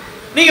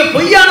நீங்க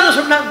பொய்யானதை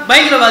சொன்னா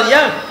பயங்கரவாதியா?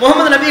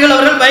 முகமது நபிகள்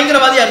அவர்கள்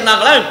பயங்கரவாதியா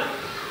இருந்தாங்களா?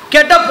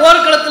 கேட்டா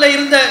போர்க்களத்தில்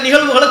இருந்த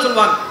நிகழ்வுகளை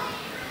சொல்லுவாங்க.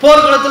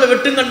 போர்க்களத்தில்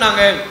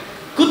வெட்டுங்கன்னாங்க,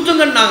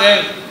 குத்துங்கன்னாங்க.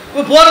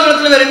 இப்போ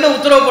போர்க்களத்தில் வேற என்ன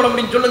உத்தரவு போட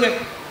முடியும் சொல்லுங்க?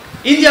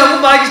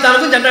 இந்தியாவுக்கும்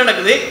பாகிஸ்தானுக்கும் சண்டை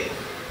நடக்குது.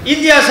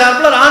 இந்தியா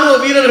சார்பில் ராணுவ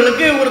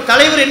வீரர்களுக்கு ஒரு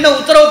தலைவர் என்ன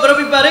உத்தரவு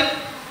பிறப்பிப்பாரு?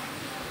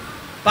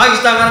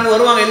 பாகிஸ்தான்காரங்க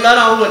வருவாங்க,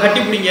 எல்லாரும் அவங்கள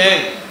கட்டி பிடிங்க,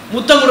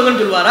 முத்தம்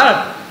கொடுங்கன்னு சொல்லுவாரா?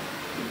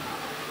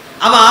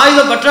 அவன்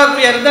ஆயுத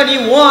பற்றாக்குறையா இருந்தா நீ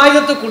ஓ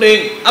ஆயுதத்தை கொடு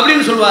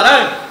அப்படின்னு சொல்லுவாரா?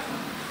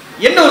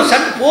 என்ன ஒரு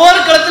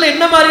போர்க்களத்தில்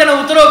என்ன மாதிரியான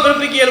உத்தரவு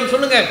பிறப்பிக்க இயலும்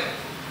சொல்லுங்க?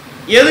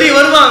 எதிரி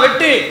வருவான்,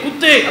 வெட்டு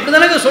குத்து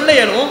அப்படிதானே சொல்ல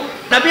இயலும்.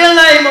 நபிகள்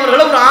நாயகம்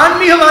அவர்களை ஒரு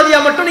ஆன்மீகவாதியா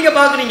மட்டும் நீங்க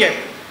பாக்குறீங்க.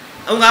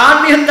 அவங்க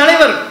ஆன்மீக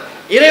தலைவர்,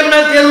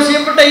 இறைவனால் தேர்வு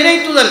செய்யப்பட்ட இறை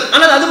தூதர்.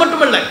 ஆனால் அது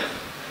மட்டுமல்ல,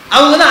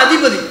 அவங்க தான்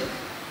அதிபதி.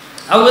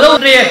 அவங்க தான்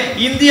இன்றைய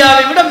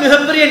இந்தியாவை விட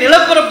மிகப்பெரிய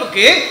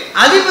நிலப்பரப்புக்கு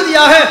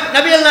அதிபதியாக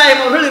நபிகள்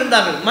நாயகம் அவர்கள்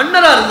இருந்தார்கள்,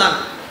 மன்னராக இருந்தாங்க.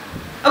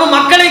 அப்ப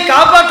மக்களை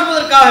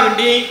காப்பாற்றுவதற்காக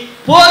வேண்டி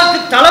போருக்கு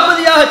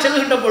தளபதியாக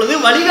செல்கின்ற பொழுது,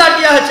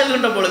 வழிகாட்டியாக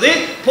செல்கின்ற பொழுது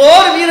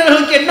போர்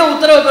வீரர்களுக்கு என்ன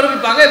உத்தரவு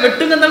பிறப்பிப்பாங்க?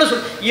 வெட்டுங்க தானே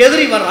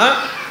எதிரி வர்றான்,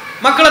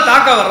 மக்களை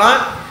தாக்க வர்றான்,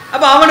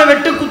 அப்ப அவனை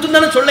வெட்டு குத்துன்னு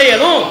தானே சொல்ல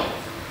இயலும்.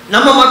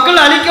 நம்ம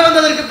மக்கள் அழிக்க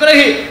வந்ததற்கு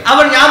பிறகு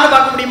அவன் யாருன்னு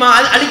பார்க்க முடியுமா?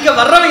 அழிக்க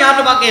வர்றவன்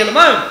யாருன்னு பார்க்க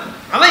இயலுமா?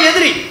 அவன்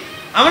எதிரி,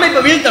 அவனை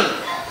இப்ப வீழ்த்தணும்.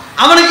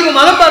 அவனுக்கு இப்ப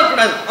மதம் பார்க்க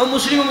கூடாது, அவன்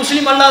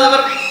முஸ்லீம்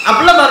அல்லாதவர்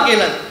அப்படிலாம் பார்க்க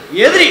இயலாது.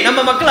 எதிரி நம்ம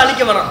மக்கள்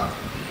அழிக்க வர்றான்,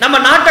 நம்ம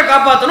நாட்டை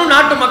காப்பாற்றணும்,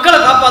 நாட்டு மக்களை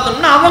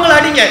காப்பாற்றணும்னா அவங்கள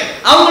அடிங்க,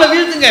 அவங்கள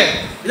வீழ்த்துங்க,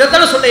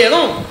 இதைத்தானே சொல்ல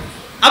இயலும்.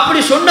 அப்படி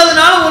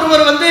சொன்னதுனால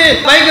ஒருவர்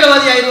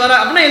பயங்கரவாதி ஆயிடுவாரா?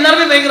 அப்படின்னா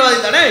எல்லாருமே பயங்கரவாதி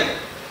தானே.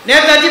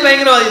 நேதாஜி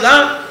பயங்கரவாதி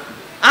தான்,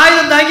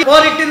 ஆயுதம் தாங்கி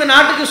போரிட்டு இந்த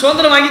நாட்டுக்கு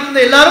சுதந்திரம் வாங்கி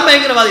தந்த எல்லாரும்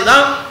பயங்கரவாதி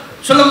தான்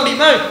சொல்ல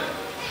முடியுமா?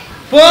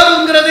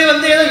 போருங்கிறது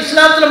ஏதோ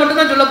இஸ்லாத்துல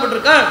மட்டும்தான்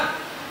சொல்லப்பட்டிருக்கா?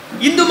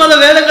 இந்து மத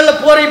வேதங்கள்ல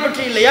போரை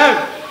பற்றி இல்லையா?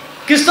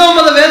 கிறிஸ்தவ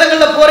மத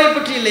வேதங்கள்ல போரை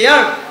பற்றி இல்லையா?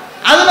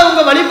 அதுல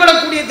அவங்க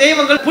வழிபடக்கூடிய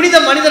தெய்வங்கள், புனித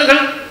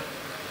மனிதர்கள்,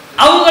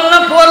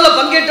 அவங்கெல்லாம் போர்ல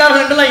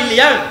பங்கேற்றார்கள் என்றெல்லாம்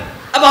இல்லையா?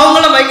 அப்ப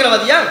அவங்கெல்லாம்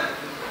பயங்கரவாதியா?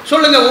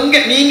 சொல்லுங்க.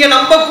 நீங்க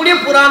நம்பக்கூடிய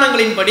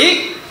புராணங்களின்படி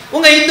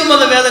உங்க இந்து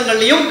மத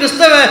வேதங்கள்லையும்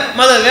கிறிஸ்தவ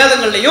மத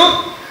வேதங்கள்லையும்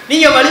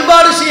நீங்க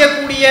வழிபாடு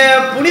செய்யக்கூடிய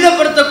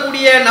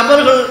புனிதப்படுத்தக்கூடிய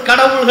நபர்கள்,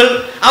 கடவுள்கள்,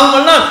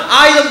 அவங்கெல்லாம்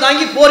ஆயுதம்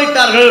தாங்கி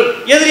போரிட்டார்கள்,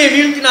 எதிரியை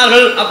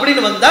வீழ்த்தினார்கள்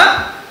அப்படின்னு வந்தா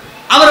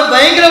அவரை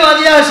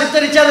பயங்கரவாதியாக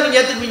சித்தரிச்சு அதை நீங்க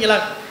ஏத்துக்குவீங்களா?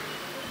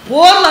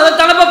 போர்ல அதை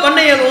தனப்பா பண்ண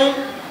இயலும்,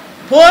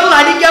 போர்ல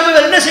அடிக்காம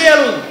வேற என்ன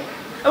செய்யணும்?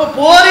 அப்ப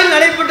போரில்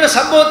நடைபெற்ற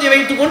சம்பவத்தை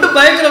வைத்துக் கொண்டு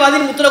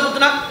பயங்கரவாதியின் முத்திர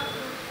குத்துனா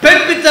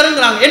பெண்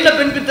பித்தருங்கிறாங்க. என்ன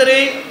பெண் பித்தரு?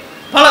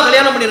 பல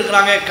கல்யாணம் பண்ணி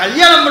இருக்கிறாங்க.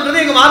 கல்யாணம்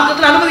பண்றது எங்க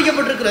மார்க்கத்தில்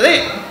அனுமதிக்கப்பட்டிருக்கிறது.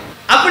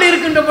 அப்படி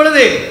இருக்கின்ற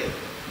பொழுது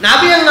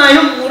நபிகள்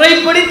நாயகம்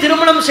முறைப்படி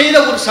திருமணம் செய்த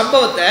ஒரு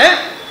சம்பவத்தை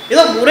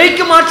ஏதோ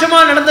முறைக்கு மாற்றமா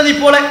நடந்ததை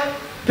போல,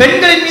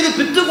 பெண்களின் மீது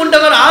பித்து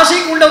கொண்டவர், ஆசை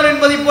கொண்டவர்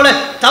என்பதை போல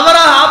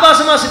தவறாக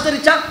ஆபாசமா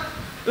சித்தரிச்சா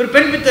ஒரு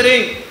பெண் பித்தரு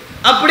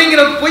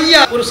அப்படிங்கிற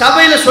பொய்யா ஒரு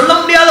சபையில சொல்ல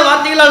முடியாத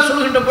வார்த்தைகளால்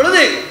சொல்கின்ற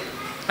பொழுது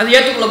அது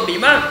ஏற்றுக்கொள்ள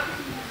முடியுமா?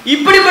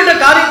 இப்படிப்பட்ட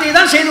காரியத்தை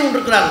தான் செய்து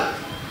கொண்டிருக்கிறார்கள்.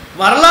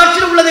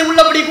 வரலாற்றில் உள்ளதை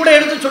உள்ளபடி கூட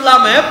எடுத்து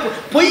சொல்லாம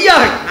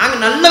பொய்யாக, நாங்க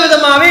நல்ல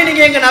விதமாவே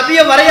நீங்க எங்க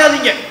நபியை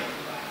வரையாதீங்க,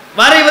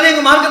 வரைவது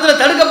எங்க மார்க்கத்தில்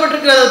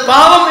தடுக்கப்பட்டிருக்கிறது,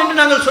 பாவம் என்று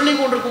நாங்கள் சொல்லிக்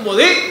கொண்டிருக்கும்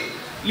போது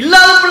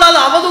இல்லாத பொல்லாத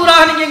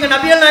அவதூறாக நீங்க எங்க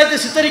நபிகள் நாயகத்தை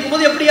சித்தரிக்கும்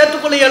போது எப்படி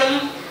ஏற்றுக்கொள்ள இயலும்?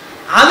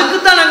 அதுக்கு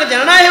தான் நாங்க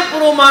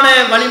ஜனநாயகபூர்வமான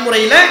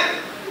வழிமுறையில,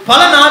 பல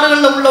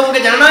நாடுகளில் உள்ளவங்க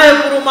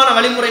ஜனநாயகபூர்வமான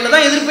வழிமுறையில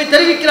தான் எதிர்ப்பை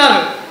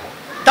தெரிவிக்கிறார்கள்.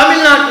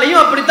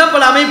 தமிழ்நாட்டிலையும் அப்படித்தான்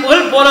பல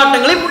அமைப்புகள்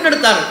போராட்டங்களை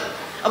முன்னெடுத்தார்கள்.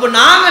 அப்ப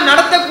நாங்க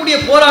நடத்தக்கூடிய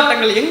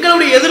போராட்டங்கள்,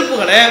 எங்களுடைய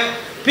எதிர்ப்புகளை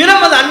பிற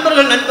மத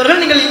அன்பர்கள்,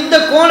 நண்பர்கள் நீங்கள் இந்த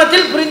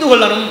கோணத்தில் புரிந்து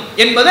கொள்ளணும்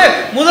என்பதை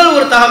முதல்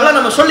ஒரு தகவலை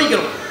நம்ம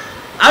சொல்லிக்கிறோம்.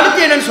 அடுத்து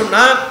என்னன்னு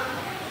சொன்னா,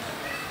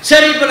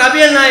 சரி இப்ப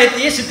நபிகள்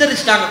நாயகத்தையே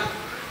சித்தரிச்சுட்டாங்க,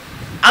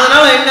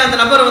 அதனால என்ன அந்த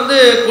நபரை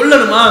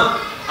கொல்லணுமா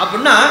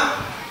அப்படின்னா,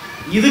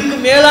 இதுக்கு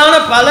மேலான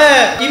பல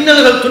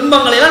இன்னல்கள்,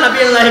 துன்பங்களை எல்லாம்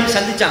நபிகள் நாயகம்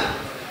சந்திச்சாங்க.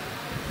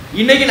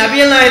 இன்னைக்கு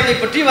நபிகள் நாயகத்தை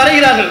பற்றி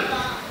வரைகிறார்கள்,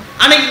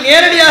 அன்னைக்கு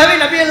நேரடியாகவே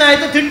நபிகள்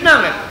நாயகத்தை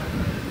திட்டினாங்க,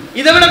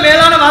 இதை விட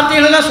மேலான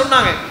வார்த்தைகள் எல்லாம்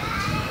சொன்னாங்க.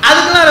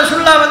 அதுக்கெல்லாம்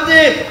ரசூலுல்லாஹ்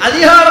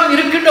அதிகாரம்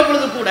இருக்கின்ற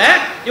பொழுது கூட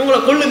இவங்களை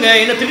கொல்லுங்க,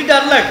 என்ன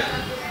திட்டார்ல,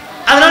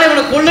 அதனால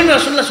இவனை கொல்லுன்னு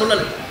ரசூலுல்லாஹ்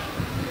சொல்லலை.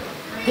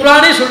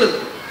 குர்ஆனே சொல்லுது.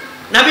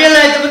 நபிகள்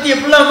நாயகத்தை பத்தி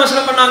எப்படிலாம்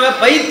விமர்சனம் பண்ணாங்க?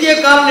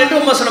 பைத்தியக்காரன்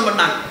என்று விமர்சனம்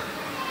பண்ணாங்க.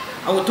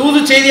 அவங்க தூது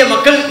செய்தியை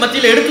மக்கள்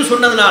மத்தியில் எடுத்து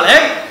சொன்னதுனால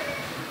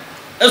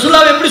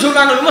ரசூலுல்லாஹ் எப்படி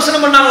சொல்றாங்க,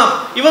 விமர்சனம் பண்ணாங்களாம்,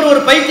 இவர் ஒரு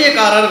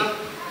பைத்தியக்காரர்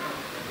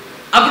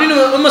அப்படின்னு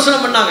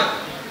விமர்சனம் பண்ணாங்க,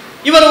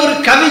 இவர் ஒரு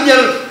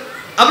கவிஞர்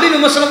அப்படின்னு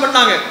விமர்சனம்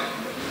பண்ணாங்க.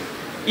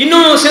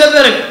 இன்னும் சில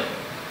பேர்,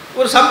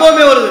 ஒரு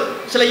சம்பவமே வருது,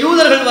 சில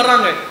யூதர்கள்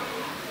வர்றாங்க,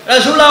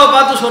 ரசூலுல்லாஹ்வை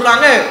பார்த்து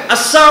சொல்றாங்க,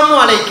 அஸ்ஸலாமு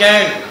அலைக்க.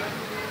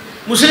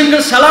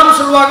 முஸ்லிம்கள் சலாம்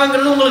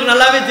சொல்லுவாங்கங்கிறது உங்களுக்கு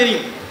நல்லாவே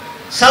தெரியும்.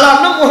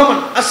 சலாம்னா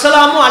முகமன்,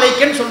 அஸ்ஸலாமு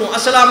அலைக்கன்னு சொல்லுவோம்,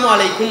 அஸ்ஸலாமு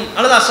அலைக்கும்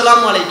அல்லது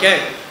அஸ்ஸலாமு அலைக்க,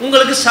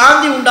 உங்களுக்கு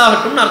சாந்தி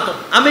உண்டாகட்டும்னு அர்த்தம்,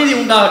 அமைதி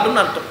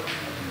உண்டாகட்டும்னு அர்த்தம்.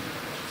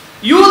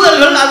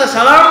 யூதர்கள் அந்த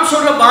சலாம்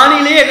சொல்ற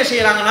பாணியிலேயே என்ன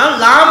செய்யறாங்கன்னா,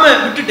 லாம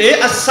விட்டுட்டு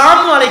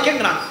அஸ்ஸாமு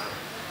அலைக்கங்கிறாங்க.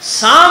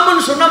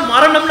 சாமுன்னு சொன்னா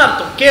மரணம்னு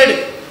அர்த்தம், கேடு,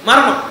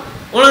 மரணம்,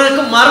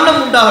 உனக்கு மரணம்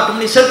உண்டாகட்டும்,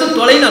 நீ செத்து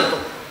தொலைன்னு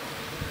அர்த்தம்.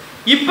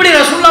 இப்படி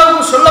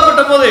ரசூலுல்லாஹ்வுக்கு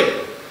சொல்லப்பட்ட போது,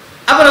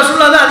 அப்ப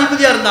ரசூலுல்லாஹ் தான்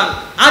அதிபதியா இருந்தாங்க,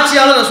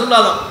 ஆட்சியாளர்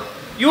ரசூலுல்லாஹ் தான்.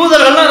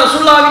 யூதர்கள்லாம்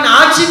ரசூலுல்லாஹ்வின்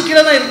ஆட்சியின்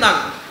கீழே தான் இருந்தாங்க.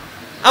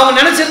 அவங்க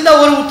நினைச்சிருந்தா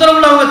ஒரு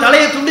உத்தரவுல அவங்க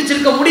தலையை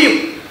துண்டிச்சிருக்க முடியும்.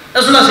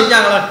 ரசூலுல்லாஹ்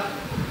செஞ்சாங்களா?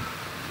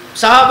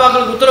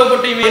 சஹாபாக்களுக்கு உத்தரவு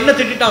போட்டு இவன் என்ன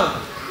திட்டான்,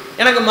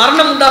 எனக்கு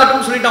மரணம்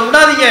உண்டாகட்டும் சொல்லிட்டான்,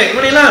 விடாதீங்க,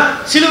 இவனையெல்லாம்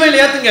சிலுவையில்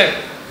ஏத்துங்க,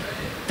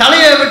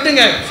 தலையை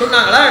வெட்டுங்க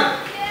சொன்னாங்களா?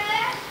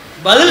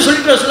 பதில்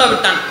சொல்லிட்டு ரசூலுல்லாஹ்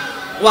விட்டாங்க.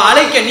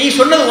 அழைக்க, நீ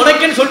சொன்னது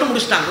உனக்கேன்னு சொல்லிட்டு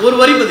முடிச்சிட்டாங்க, ஒரு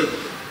வரி பதில்.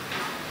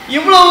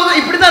 இவ்வளவு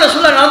இப்படிதான்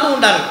ரசூலுல்லாஹ் நடந்து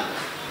கொண்டாரு.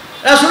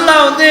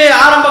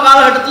 ரசூலுல்லாஹ் ஆரம்ப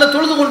காலகட்டத்தில்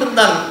தொழுது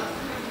கொண்டிருந்தாரு.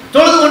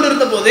 தொழுது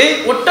கொண்டிருந்த போது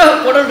ஒட்டக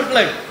குடல்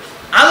இருக்குல்ல,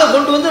 அதை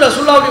கொண்டு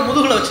ரசூலுல்லாஹ்வுடைய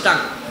முதுகுல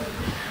வச்சுட்டாங்க.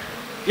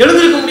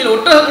 எழுந்திருக்க முடியல.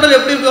 ஒட்டக குடல்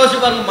எப்படி இருக்கு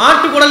யோசிச்சு பாருங்க.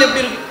 மாட்டு குடல்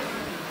எப்படி இருக்கு?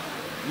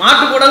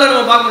 மாட்டு குடலை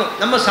நம்ம பார்க்கணும்.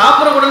 நம்ம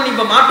சாப்பிட்ற குடல்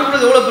இப்போ மாட்டு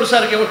குடல் எவ்வளோ பெருசாக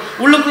இருக்கு,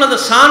 உள்ளுக்குள்ள அந்த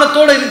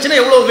சாணத்தோடு இருந்துச்சுன்னா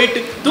எவ்வளோ வெயிட்டு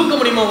தூக்க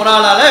முடியுமா ஒரு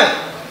ஆளால்?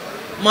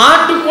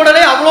 மாட்டு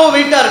குடலே அவ்வளோ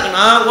வெயிட்டாக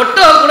இருக்குன்னா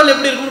ஒட்டக குடல்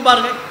எப்படி இருக்குன்னு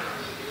பாருங்க.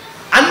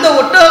 அந்த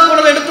ஒட்டக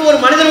குடலை எடுத்து ஒரு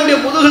மனிதனுடைய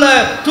முதுகுல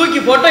தூக்கி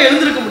போட்டால்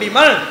எழுந்திருக்க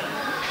முடியுமா?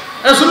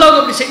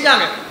 ரசூலுல்லாஹ் அப்படி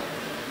செஞ்சாங்க.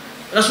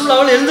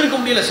 ரசூலுல்லாஹ் எழுந்திருக்க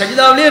முடியல,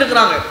 சஜிதாவிலே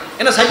இருக்கிறாங்க.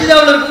 ஏன்னா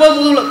சஜிதாவில் இருக்கும்போது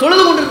முதுகுல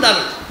தொழுது கொண்டு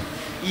இருந்தாங்க.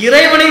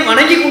 இறைவனை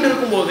வணங்கி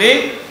கொண்டிருக்கும் போது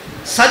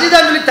சஜிதா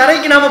சொல்லி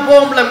தரைக்கு நாம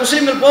போவோம்ல,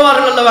 முஸ்லிம்கள்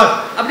போவார்கள் அல்லவா,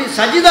 அப்படி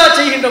சஜிதா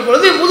செய்கின்ற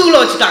பொழுது முதுகுல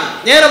வச்சுட்டாங்க,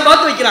 நேரம்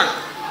பார்த்து வைக்கிறாங்க.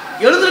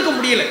 எழுந்திருக்க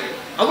முடியல,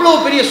 அவ்வளோ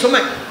பெரிய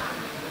சுமை.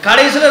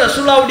 கடைசியில்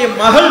ரசூலுல்லாஹ்வுடைய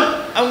மகள்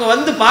அவங்க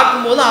வந்து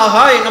பார்க்கும்போது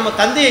ஆஹா நம்ம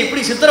தந்தையை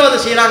இப்படி சித்திரவதை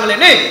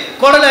செய்கிறாங்களேன்னு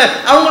குடலை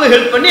அவங்களும்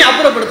ஹெல்ப் பண்ணி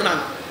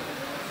அப்புறப்படுத்தினாங்க.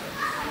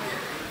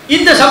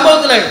 இந்த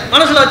சம்பவத்தில்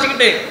மனசில்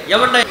வச்சுக்கிட்டு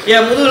எவன்டா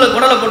என் முதுகில்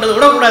குடலை போட்டது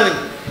விடக்கூடாது,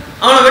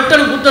 அவனை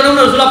வெட்டணும்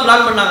குத்தணும்னு ரசூலுல்லாஹ்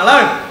பிளான் பண்ணாங்களா?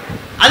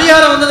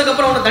 அதிகாரம்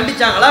வந்ததுக்கப்புறம் அவனை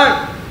தண்டிச்சாங்களா?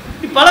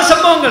 பல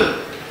சம்பவங்கள்.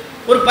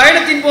 ஒரு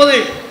பயணத்தின் போது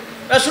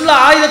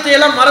ரசூலுல்லாஹ் ஆயுதத்தை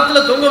எல்லாம்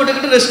மரத்தில் தொங்க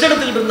விட்டுக்கிட்டு ரெஸ்ட்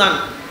எடுத்துக்கிட்டு இருந்தாங்க.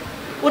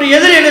 ஒரு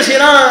எதிரி என்ன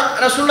செய்யறான்,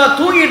 ரசூலுல்லாஹ்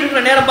தூங்கிட்டு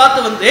இருக்கிற நேரம்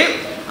பார்த்து வந்து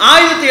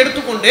ஆயுதத்தை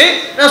எடுத்துக்கொண்டு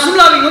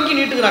ரசூலுல்லாஹ்வை நோக்கி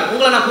நீட்டுகிறாங்க.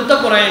 உங்களை நான் குத்த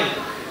போறேன்,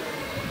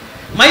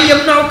 மை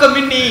யம்னஉக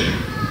மின்னி,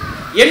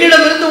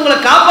 என்னிடமிருந்து உங்களை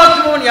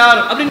காப்பாற்றுபவன்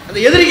யார் அப்படின்னு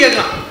அந்த எதிரி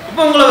கேட்கலாம்.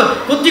 இப்போ உங்களை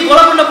குத்தி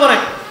கொலை பண்ண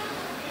போறேன்,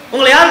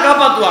 உங்களை யார்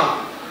காப்பாற்றுவான்?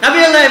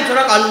 நபிகள் நாயகம்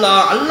சொன்னாங்க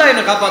அல்லாஹ், அல்லாஹ்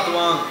என்னை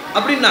காப்பாற்றுவான்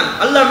அப்படின்னாங்க.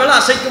 அல்லாஹ் மேல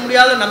அசைக்க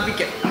முடியாத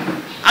நம்பிக்கை.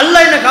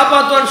 அல்லாஹ் என்னை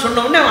காப்பாற்றுவான்னு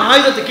சொன்ன உடனே அவன்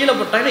ஆயுதத்தை கீழே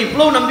போட்டான்.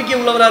 இவ்வளவு நம்பிக்கை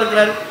உள்ளவராக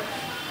இருக்கிறாரு,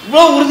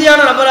 இவ்வளவு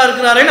உறுதியான நபராக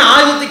இருக்கிறாருன்னு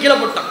ஆயுதத்தை கீழே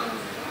போட்டான்.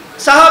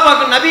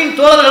 சஹாபாக்கள் நபியின்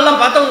தோழர்கள்லாம்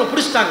பார்த்து அவங்க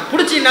பிடிச்சிட்டாங்க.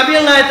 பிடிச்சி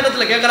நபிகள்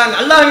நாயகத்தில் கேட்குறாங்க,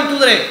 அல்லாஹ்வின்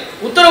தூதரே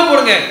உத்தரவு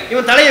போடுங்க,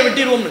 இவன் தலையை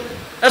வெட்டிடுவோம்னு.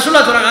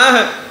 ரசூலுல்லாஹ் சொன்னாங்க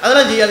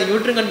அதெல்லாம் செய்யாதீங்க,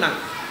 விட்டுருங்கன்னாங்க.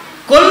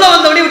 கொல்ல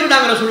வந்தவனையே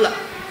விட்டுட்டாங்க ரசூலுல்லாஹ்.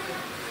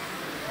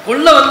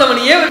 கொல்ல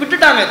வந்தவனையே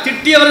விட்டுட்டாங்க.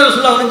 திட்டியவரை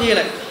ரசூலுல்லாஹ் ஒன்றும்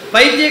செய்யலை,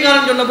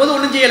 பைத்தியக்காரன் சொன்ன போது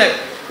ஒன்றும் செய்யலை,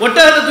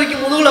 ஒட்டகத்தை தூக்கி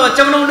முதுகுல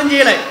வச்சவனும் ஒன்றும்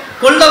செய்யலை,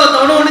 கொல்ல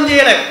வந்தவனும் ஒன்றும்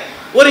செய்யலை.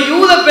 ஒரு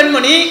யூத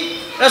பெண்மணி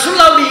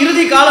ரசூலுல்லாஹ்வுடைய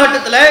இறுதி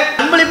காலகட்டத்தில்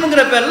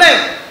அன்பளிப்புங்கிற பேர்ல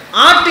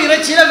ஆட்டு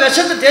இறைச்சியில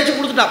விஷத்தை தேய்ச்சி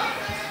கொடுத்துட்டான்.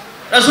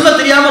 ரசூலுல்லாஹ்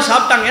தெரியாம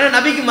சாப்பிட்டாங்க. ஏன்னா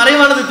நபிக்கு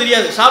மறைவானது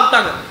தெரியாது,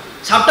 சாப்பிட்டாங்க.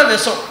 சாப்பிட்டா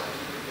விஷம்,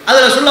 அது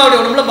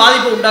ரசூலுல்லாஹ்வுடைய உடம்புல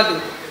பாதிப்பை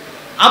உண்டாக்குது.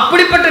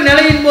 அப்படிப்பட்ட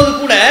நிலையின் போது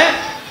கூட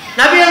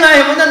நபிகள்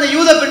நாயகம் வந்து அந்த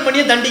யூத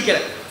பெண்மணியை தண்டிக்கிற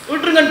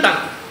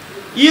விட்டுருங்கன்ட்டாங்க.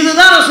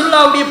 இதுதான்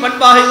ரசூலுல்லாஹ்வுடைய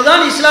பண்பாக,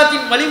 இதுதான்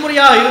இஸ்லாத்தின்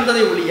வழிமுறையாக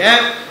இருந்ததை ஒழிய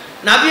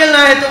நபிகள்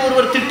நாயகத்தை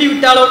ஒருவர் திட்டி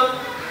விட்டாலோ,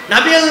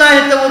 நபிகள்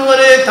நாயகத்தை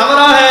ஒருவர்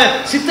தவறாக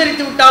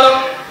சித்தரித்து விட்டாலோ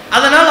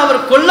அதனால் அவர்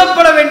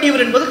கொல்லப்பட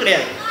வேண்டியவர் என்பது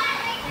கிடையாது.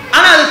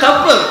 ஆனால் அது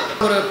தப்பு.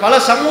 ஒரு பல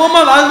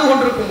சமூகமாக வாழ்ந்து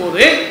கொண்டிருக்கும்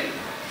போது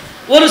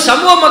ஒரு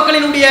சமூக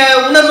மக்களினுடைய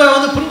உணர்வை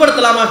வந்து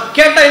புண்படுத்தலாமா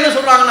கேட்டால் என்ன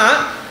சொல்றாங்கன்னா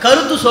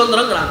கருத்து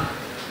சுதந்திரங்கிறாங்க.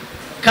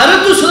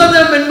 கருத்து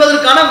சுதந்திரம்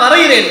என்பதற்கான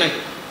வரையறை என்ன?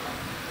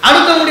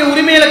 அடுத்தவங்களுடைய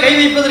உரிமையில கை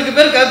வைப்பதற்கு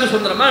பேர் கருத்து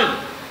சுதந்திரமா?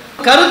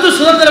 கருத்து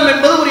சுதந்திரம்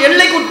என்பது ஒரு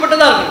எல்லைக்கு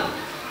உட்பட்டதா இருக்கும்.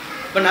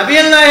 இப்ப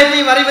நபிகள்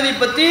நாயகத்தை வரைவதை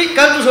பத்தி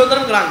கருத்து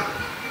சுதந்திரம்ங்கிறாங்க.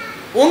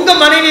 உங்க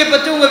மனைவியை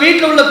பத்தி உங்க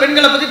வீட்டில் உள்ள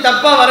பெண்களை பத்தி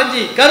தப்பா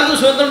வரைஞ்சி கருத்து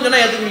சுதந்திரம்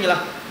சொன்னா ஏத்துக்குவீங்களா?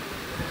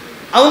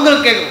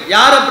 அவங்களுக்கு கேட்கும்,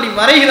 யார் அப்படி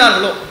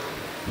வரைகிறார்களோ,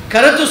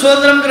 கருத்து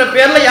சுதந்திரம்ங்கிற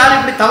பேர்ல யார்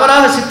இப்படி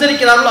தவறாக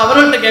சித்தரிக்கிறார்களோ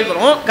அவர்கள்ட்ட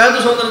கேட்கிறோம், கருத்து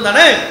சுதந்திரம்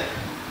தானே?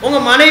 உங்க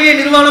மனைவியை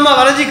நிர்வாணமா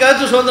வரைஞ்சி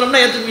கருத்து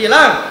சுதந்திரம்னா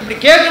ஏத்துக்குவீங்களா? இப்படி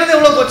கேட்கறது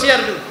எவ்வளவு கொச்சையா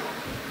இருக்குது,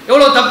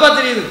 எவ்வளவு தப்பா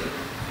தெரியுது.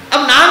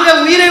 அப்ப நாங்க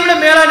உயிரை விட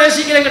மேலா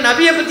நேசிக்கிற எங்க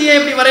நபியை பத்தியே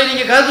இப்படி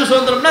வரைறீங்க கருத்து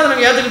சுதந்திரம்னா அதை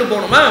நாங்க ஏத்துக்கிட்டு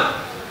போகணுமா?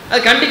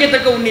 அது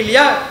கண்டிக்கத்தக்க ஒண்ணு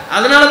இல்லையா?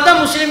 அதனால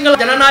தான்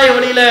முஸ்லிம்கள் ஜனநாயக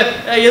வழியில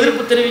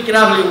எதிர்ப்பு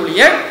தெரிவிக்கிறார்களே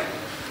ஒழிய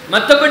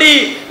மற்றபடி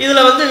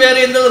இதுல வந்து வேற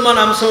எந்த விதமான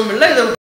அம்சமும் இல்லை. இது